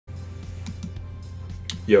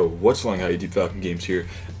Yo, what's going on, YouTube? FalconGames here,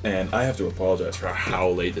 and I have to apologize for how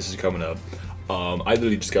late this is coming up. I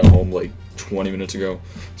literally just got home like 20 minutes ago,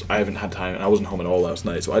 so I haven't had time, and I wasn't home at all last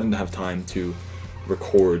night, so I didn't have time to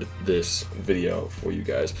record this video for you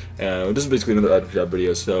guys. And this is basically another item shop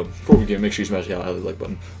video, so before we begin, make sure you smash the like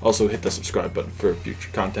button. Also, hit the subscribe button for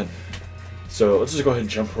future content. So let's just go ahead and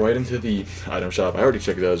jump right into the item shop. I already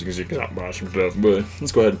checked it out, as you can see, because I'm buying some stuff, but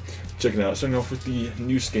let's go ahead and check it out. Starting off with the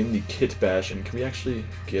new skin, the Kit Bash, and can we actually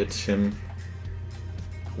get him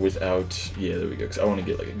without, yeah, there we go, because I want to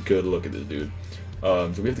get like a good look at this dude.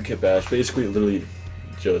 So we have the Kit Bash, basically literally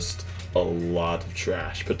just a lot of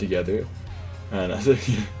trash put together, and I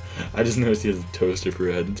think, I just noticed he has a toaster for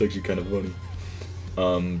a head. It's actually kind of funny.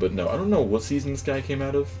 But no, I don't know what season this guy came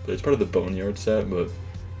out of, but it's part of the Boneyard set, but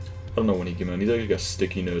I don't know when he came out. He's actually got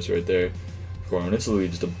sticky notes right there for him. It's literally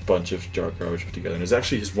just a bunch of dark garbage put together. And it's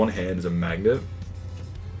actually, his one hand is a magnet.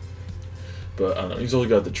 But I don't know, he's only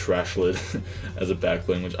got the trash lid as a back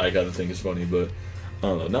bling, which I kind of think is funny. But I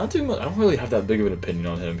don't know, not too much. I don't really have that big of an opinion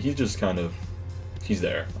on him. He's just kind of, he's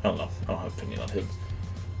there. I don't know, I don't have an opinion on him.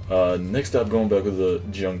 Next up, going back with the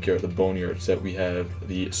Junkyard, the Boneyard set, we have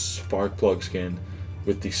the Sparkplug skin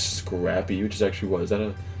with the Scrappy, which is actually, what, is that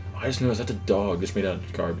a... I just noticed that's a dog just made out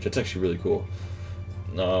of garbage. That's actually really cool.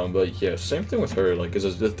 But yeah, same thing with her, like, as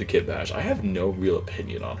with the Kit Bash. I have no real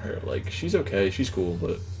opinion on her. Like, she's okay, she's cool,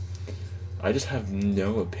 but I just have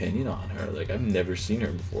no opinion on her. Like, I've never seen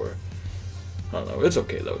her before. I don't know, it's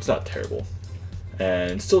okay though, it's not terrible.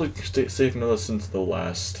 And still safe enough since the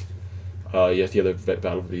last, the other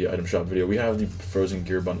Battle of the Item Shop video, we have the Frozen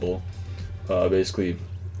Gear Bundle. Basically,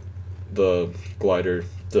 the glider,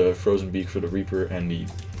 the Frozen Beak for the Reaper, and the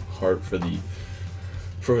heart for the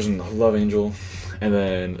Frozen Love Angel. And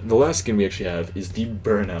then the last skin we actually have is the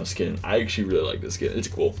Burnout skin. I actually really like this skin. It's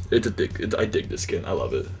cool. I dig this skin. I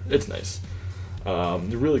love it. It's nice.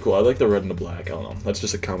 Really cool. I like the red and the black. I don't know. That's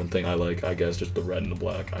just a common thing I like, I guess, just the red and the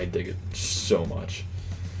black. I dig it so much.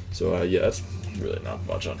 So yeah, that's really not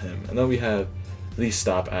much on him. And then we have the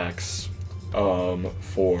Stop Axe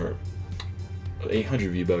for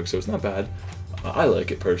 800 V-Bucks, so it's not bad. I like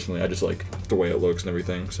it personally. I just like the way it looks and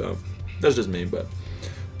everything, so that's just me, but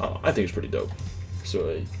I think it's pretty dope.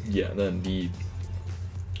 So yeah, and then the,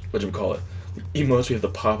 whatchamacallit, emotes, we have the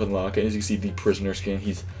Pop and Lock, and as you can see, the Prisoner skin,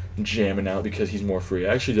 he's jamming out because he's more free.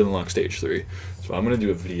 I actually did unlock stage 3, so I'm gonna do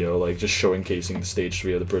a video like just showcasing the stage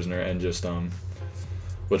 3 of the Prisoner and just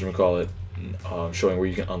whatchamacallit, showing where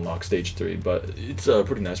you can unlock stage 3. But it's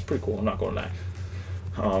pretty nice, pretty cool. I'm not gonna lie.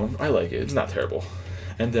 I like it. It's not terrible.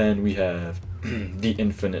 And then we have the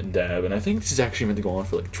Infinite Dab, and I think this is actually meant to go on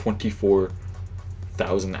for like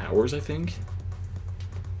 24,000 hours. I think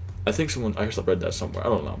someone, I just read that somewhere. I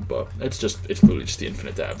don't know, but it's literally just the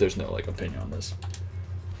Infinite Dab. There's no like opinion on this.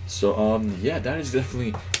 So yeah, that is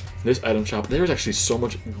definitely this item shop. There's actually so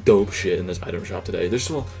much dope shit in this item shop today. There's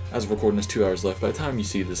still, as of recording this, 2 hours left. By the time you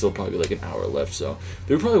see this, there'll probably be like an hour left. So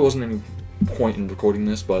there probably wasn't any point in recording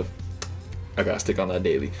this, but I gotta stick on that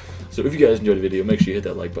daily. So if you guys enjoyed the video, make sure you hit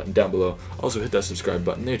that like button down below. Also hit that subscribe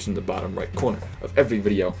button. It's in the bottom right corner of every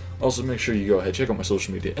video. Also make sure you go ahead, check out my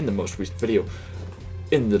social media and the most recent video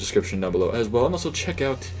in the description down below as well. And also check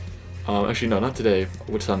out, actually no, not today,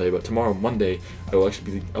 which Sunday, but tomorrow, Monday, I will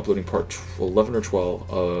actually be uploading part 11 or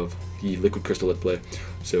 12 of the Liquid Crystal Let's Play.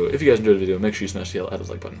 So if you guys enjoyed the video, make sure you smash the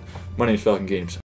like button. My name is FalconGames.